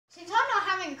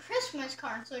having Christmas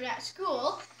concert at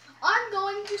school, I'm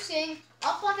going to sing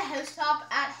Up on the Housetop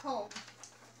at Home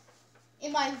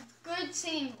in my good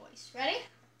singing voice. Ready?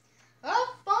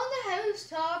 Up on the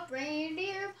housetop,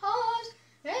 reindeer paws,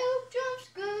 out jumps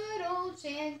good old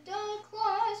Santa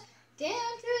Claus. Down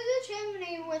through the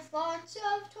chimney with lots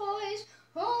of toys,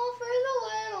 all for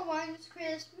the little ones'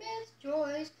 Christmas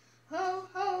joys. Ho,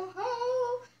 ho,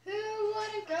 ho, who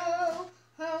wouldn't go?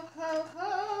 Ho, ho,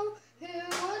 ho,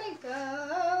 who wouldn't go?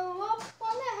 Up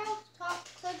on the housetop,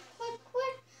 click, click,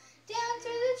 click, down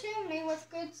through the chimney with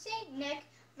good Saint Nick.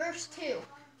 Verse 2.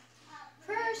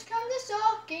 First comes the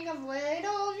stocking of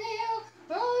little Nell.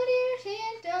 Oh dear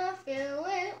Santa, fill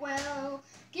it well.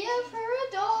 Give her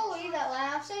a dolly that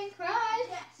laughs and cries,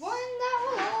 one that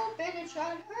will open and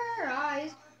shut her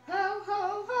eyes. Ho,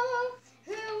 ho, ho,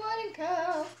 who wouldn't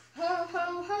go? Ho,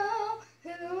 ho, ho,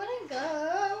 who wouldn't go?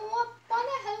 Up on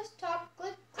the housetop,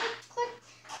 click, click, click,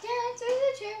 down through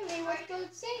the chimney with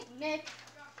good Saint Nick.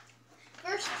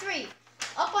 Verse 3.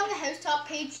 Up on the housetop,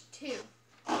 page 2.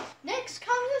 Next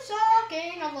comes the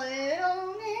stocking of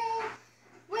little Nell.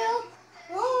 Will,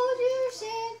 oh dear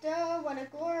Santa, what a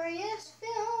glorious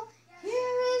fill. Here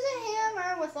is a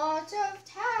hammer with lots of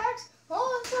tacks,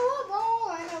 also a bowl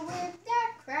and a whip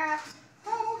that cracks.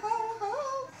 Ho, ho,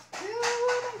 ho, who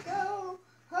wouldn't go?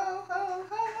 Ho, ho,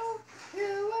 ho,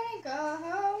 who wouldn't go?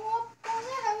 Up on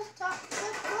the housetop,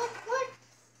 click, click, click,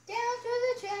 down through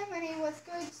the chimney with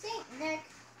good Saint Nick.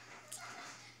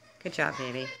 Good job,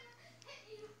 baby.